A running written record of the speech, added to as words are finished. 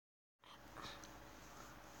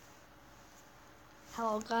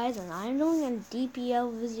Hello guys, and I'm doing a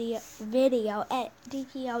DPL video.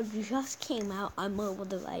 DPL just came out on mobile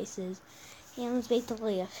devices, and it's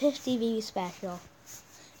basically a 50 view special.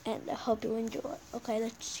 And I hope you enjoy. Okay,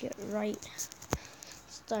 let's get right.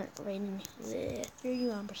 Start rating with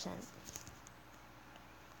 31%.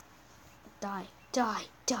 Die, die,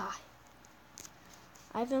 die.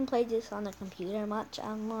 I haven't played this on the computer much.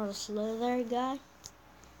 I'm more of a Slither guy.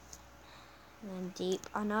 And then deep.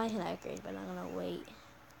 I know I can upgrade, but I'm gonna wait.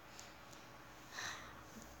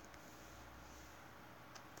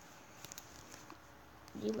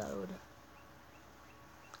 Reload.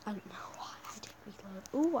 I don't know why I did reload.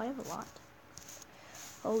 Ooh, I have a lot.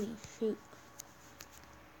 Holy shoot.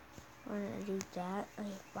 I'm gonna do that. I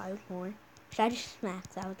have 5 more. Should I just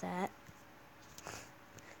max out that?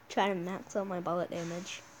 Try to max out my bullet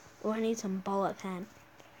damage. Oh, I need some bullet pen.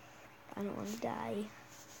 I don't want to die.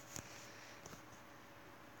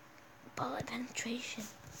 Bullet penetration.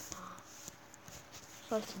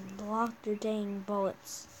 So I can block their dang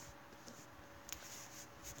bullets.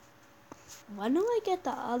 When do I get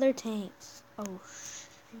the other tanks? Oh,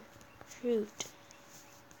 shoot.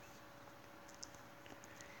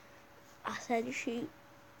 I said shoot.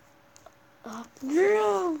 Oh,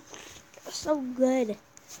 no! So good.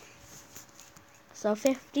 So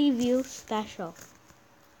 50 view special.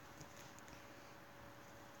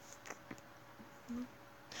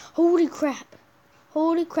 Holy crap.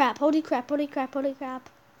 Holy crap, holy crap, holy crap, holy crap.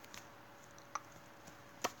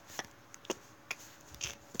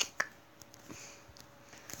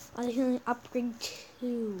 I can only upgrade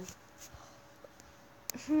 2.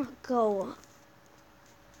 Go.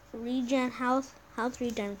 Regen health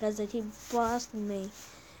regen because they keep blasting me.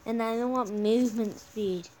 And I don't want movement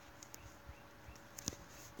speed.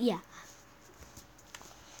 Yeah.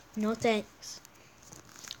 No thanks.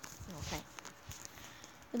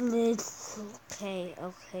 Okay,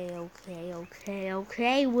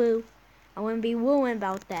 woo. I wouldn't be wooing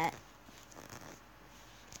about that.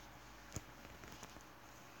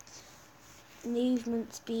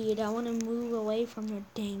 Movement speed. I want to move away from the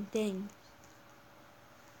dang thing.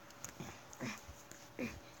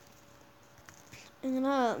 I'm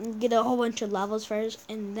gonna get a whole bunch of levels first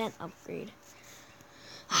and then upgrade.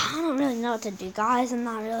 I don't really know what to do, guys. I'm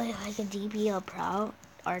not really like a DPL pro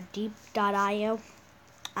or deep.io.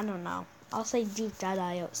 I don't know. I'll say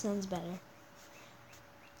deep.io. It sounds better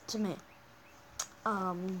to me.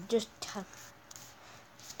 Just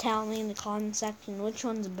tell me in the comment section which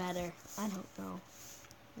one's better. I don't know.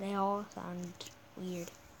 They all sound weird.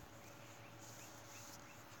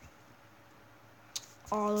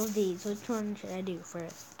 All of these. Which one should I do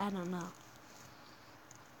first? I don't know.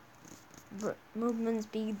 Movement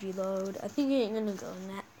speed, reload. I think I'm gonna go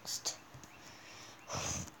next.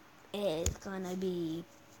 It's gonna be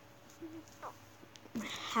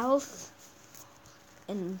health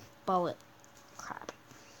and bullet crap.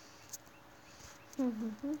 Bing,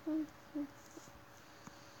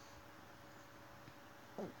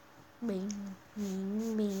 bing,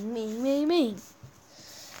 bing, bing, bing, bing.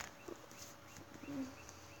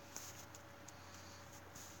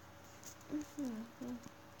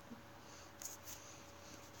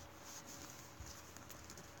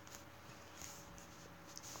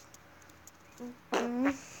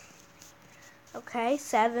 Okay,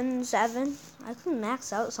 7. I can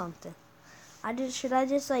max out something. Should I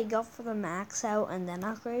just like go for the max out and then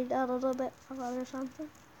upgrade that a little bit or something?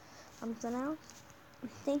 Something else? I'm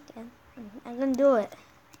thinking. I'm gonna do it.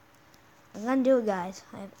 Guys.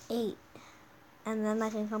 I have 8. And then I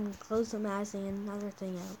can come close to maxing another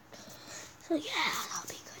thing out. So yeah, that'll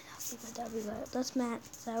be good. Let's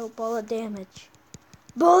max out bullet damage.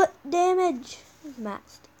 Bullet damage is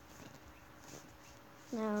maxed.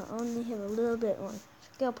 Now I only have a little bit more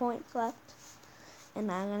skill points left.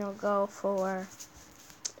 And I'm gonna go for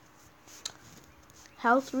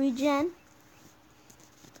health regen,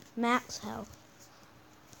 max health,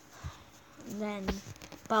 and then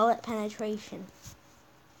bullet penetration.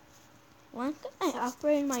 Why can't I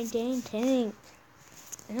upgrade my dang tank?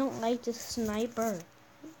 I don't like the sniper.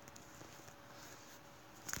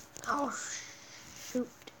 Oh shoot.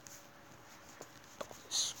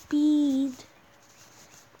 Speed.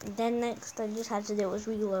 And then next I just had to do was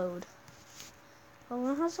reload. I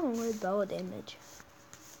want to have some more bullet damage.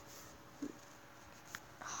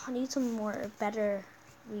 I need some more better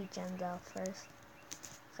regen though first.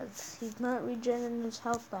 Because he's not regenerating his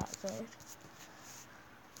health that good.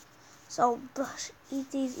 So, eat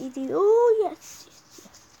these. Oh, yes.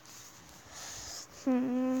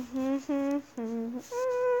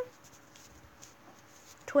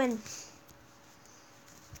 Twins.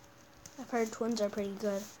 I've heard twins are pretty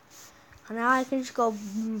good. Now I can just go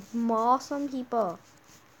maul some people.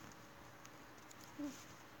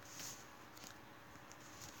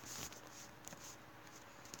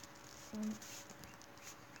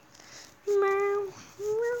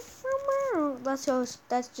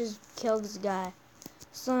 Let's just kill this guy.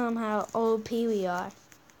 Somehow OP we are.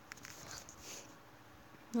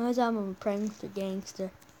 Notice I'm a prankster gangster.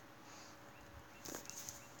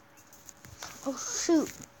 Oh shoot,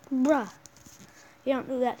 bruh. You don't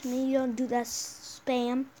do that to me. You don't do that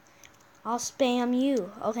spam. I'll spam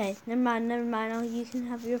you. Okay, never mind. Oh, you can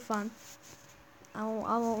have your fun. I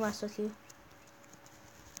won't mess with you.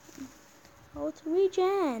 Oh, it's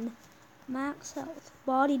regen. Max health.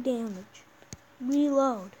 Body damage.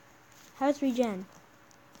 Reload. How's regen?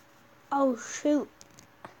 Oh shoot.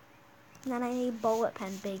 Then I need bullet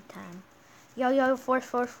pen big time. Yo,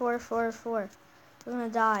 force. We're gonna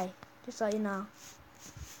die. Just so you know.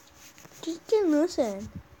 Just didn't listen.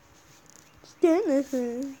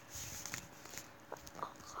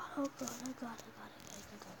 Oh god.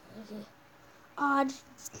 Okay.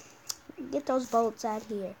 Just get those bullets out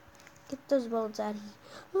here. Get those bullets out here.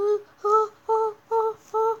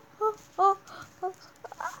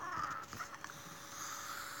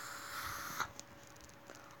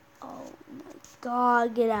 Oh my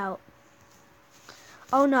god, get out.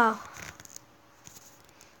 Oh no.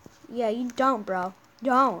 Yeah, you don't, bro.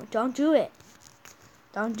 Don't do it.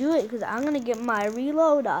 Don't do it, because I'm going to get my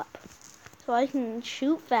reload up so I can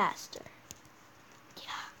shoot faster.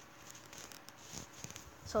 Yeah.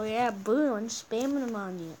 So yeah, boom, I'm spamming them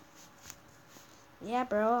on you. Yeah,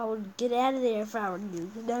 bro, I would get out of there if I were you,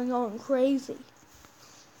 because they're going crazy.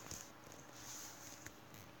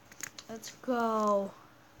 Let's go.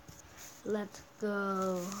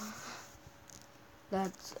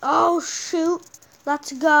 Oh shoot.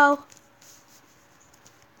 Let's go.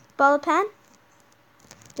 Bullet pen?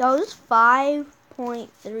 Yo, this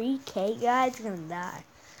 5.3K guy's gonna die.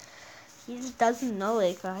 He just doesn't know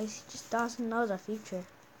it, guys. He just doesn't know the future.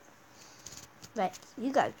 But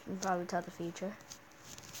you guys can probably tell the future.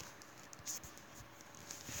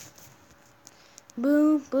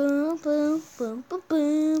 Boom, boom, boom, boom, boom,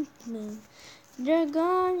 boom, boom. You're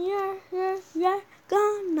gone,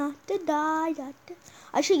 not to die.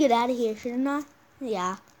 I should get out of here, shouldn't I?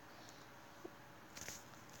 Yeah.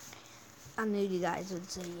 I knew you guys would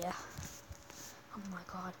say yeah. Oh my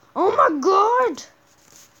god. Oh my god!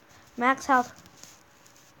 Max health.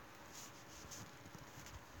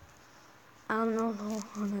 I don't know if I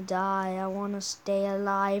want to die. I want to stay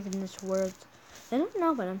alive in this world. They don't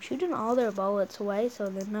know, but I'm shooting all their bullets away, so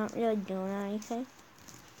they're not really doing anything.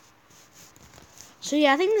 So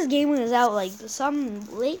yeah, I think this game was out like some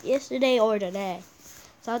late yesterday or today.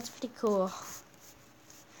 So that's pretty cool.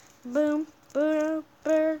 Boom, boom,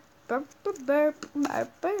 burp, burp, burp, burp,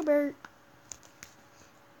 burp, burp, burp.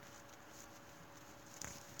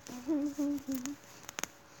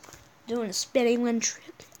 Doing a spinning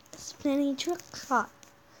trick shot.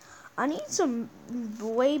 I need some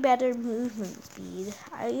way better movement speed.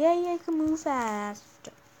 I can move fast.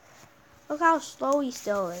 Look how slow he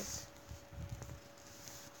still is.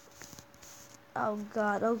 Oh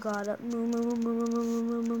god. Move.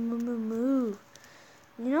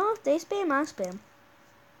 You know, if they spam, I spam.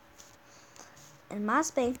 And my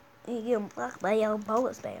spam, you get them blocked by yellow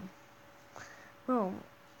bullet spam. Boom.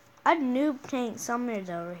 I noob tank summoners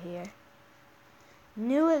over here.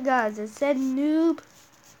 Knew it, guys. It said noob.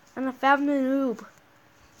 And I found the noob.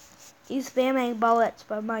 He's spamming bullets,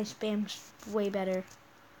 but my spam's way better.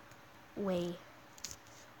 Way.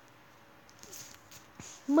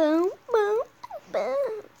 Boom, boom,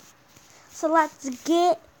 boom. So let's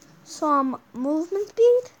get some movement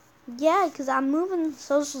speed. Yeah, because I'm moving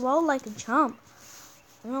so slow like a chump.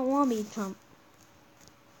 I don't want to be a chump.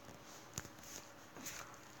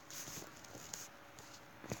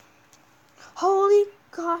 Holy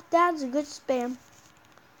god, that's a good spam.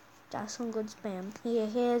 That's some good spam.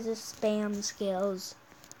 Here's the spam skills.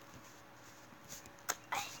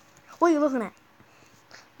 What are you looking at?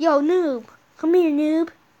 Yo, noob. Come here,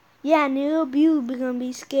 noob. Yeah, noob. You gonna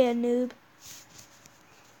be scared, noob.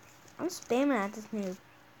 I'm spamming at this noob.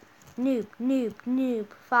 Noob.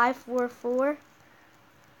 544.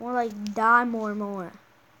 More like die more.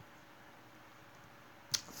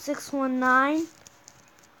 619.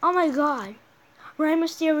 Oh my god. Rey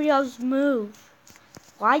Mysterio's move.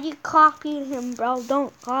 Why you copying him, bro?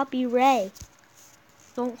 Don't copy Rey.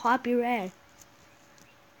 Don't copy Rey.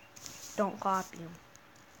 Don't copy him.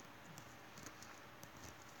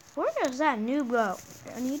 Where does that noob go?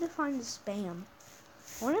 I need to find the spam.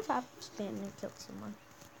 I wonder if I've spammed and killed someone.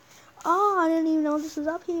 Oh, I didn't even know this was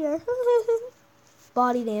up here.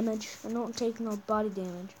 body damage. I don't take no body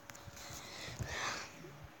damage.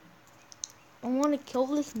 I want to kill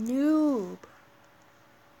this noob.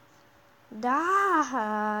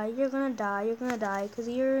 Die. You're gonna die. You're gonna die because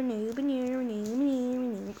you're a noob and you're a noob and you're a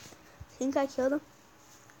noob. Think I killed him?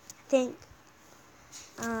 Think.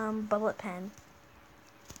 Bullet pen.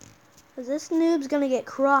 Because this noob's gonna get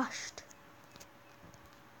crushed.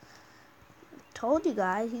 Told you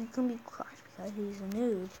guys he's gonna be crushed because he's a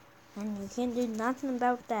noob. And you can't do nothing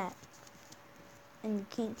about that. And you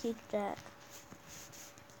can't teach that.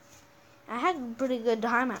 I had a pretty good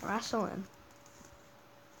time at wrestling.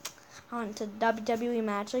 I went to WWE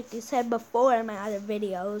match like you said before in my other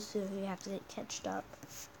videos, so you have to get catched up.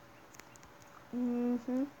 I'm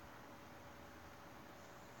on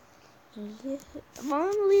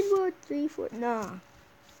the leaderboard 3-4. No.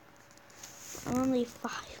 Only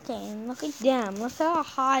 5 games. Look at them. Look how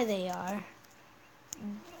high they are.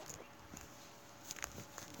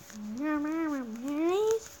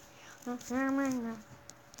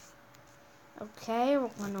 Okay, we're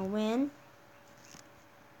gonna win.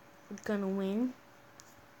 We're gonna win.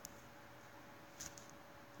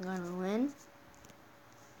 We're gonna win.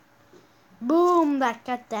 Boom! That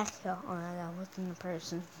got that kill. Oh, that wasn't a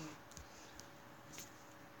person.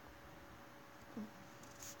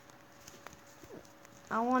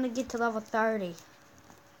 I want to get to level 30.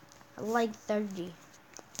 I like 30.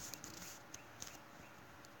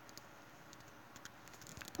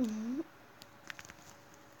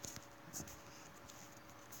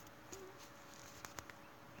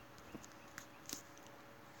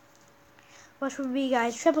 What should we be,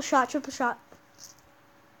 guys? Triple shot, triple shot.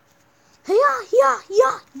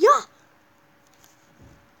 Yeah.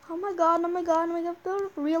 Oh my god.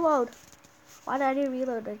 Reload. Why did I do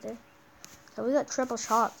reload right there? So we got triple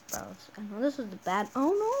shots, bro. I know this is the bad.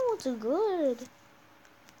 Oh no, it's good.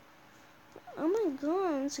 Oh my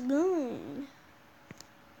god, it's good.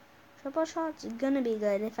 Triple shots is gonna be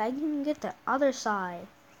good. If I can get the other side,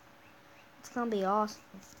 it's gonna be awesome.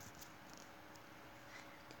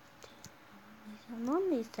 I'm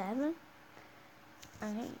only 7.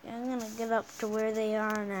 I'm gonna get up to where they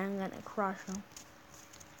are and I'm gonna crush them.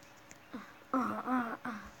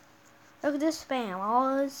 Look at this spam.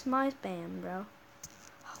 All this is my spam, bro.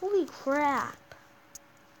 Holy crap.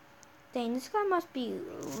 Dang, this guy must be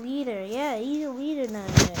a leader. Yeah, he's a leader now.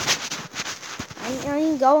 I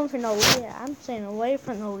ain't going for no leader. I'm staying away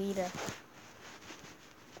from the leader.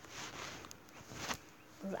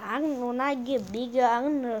 When I get bigger,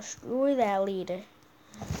 I'm gonna destroy that leader.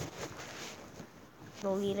 The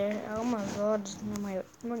leader. Oh my god, my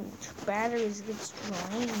batteries get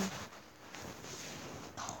drained.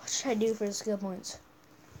 What should I do for the skill points?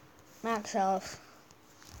 Max health.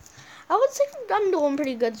 I would say I'm doing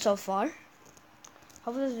pretty good so far.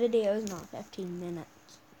 Hope this video is not 15 minutes.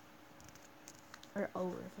 Or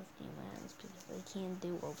over 15 minutes, because we can't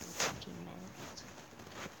do over 15 minutes.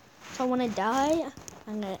 So when I die,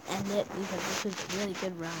 I'm going to end it because this is a really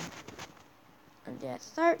good run. And yeah,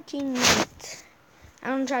 13 minutes.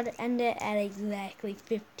 I'm going to try to end it at exactly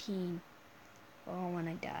 15. Oh, when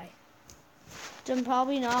I die. So I'm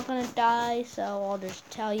probably not going to die, so I'll just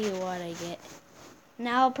tell you what I get.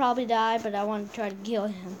 Now I'll probably die, but I want to try to kill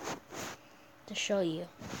him. To show you.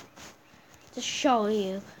 To show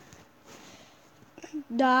you.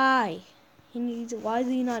 Die. Why is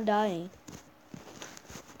he not dying?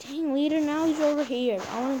 Dang, leader, now he's over here.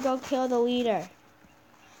 I want to go kill the leader.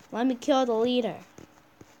 Let me kill the leader.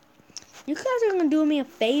 You guys are going to do me a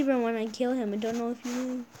favor when I kill him. I don't know if you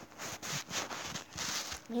knew.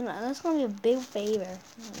 You know, that's going to be a big favor.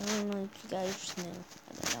 I don't know if you guys just knew.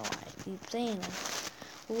 I don't know why I keep saying that.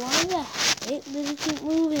 Why the heck did he keep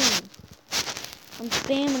moving? I'm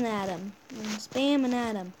spamming at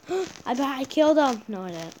him. I bet I killed him. No,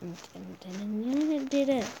 I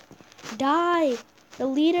didn't. Die. The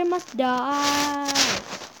leader must die.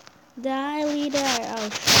 Die, leader. Oh,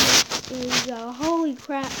 shit. There we go. Holy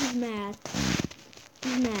crap, he's mad.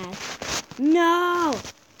 No.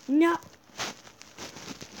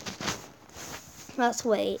 Let's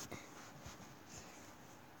wait.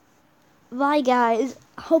 Bye, guys.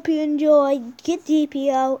 Hope you enjoyed. Get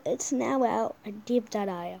DPO. It's now out at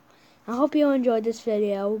deep.io. I hope you enjoyed this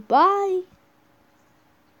video. Bye.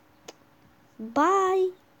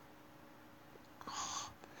 Bye.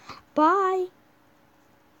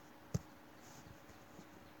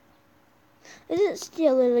 Is it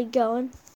still really going?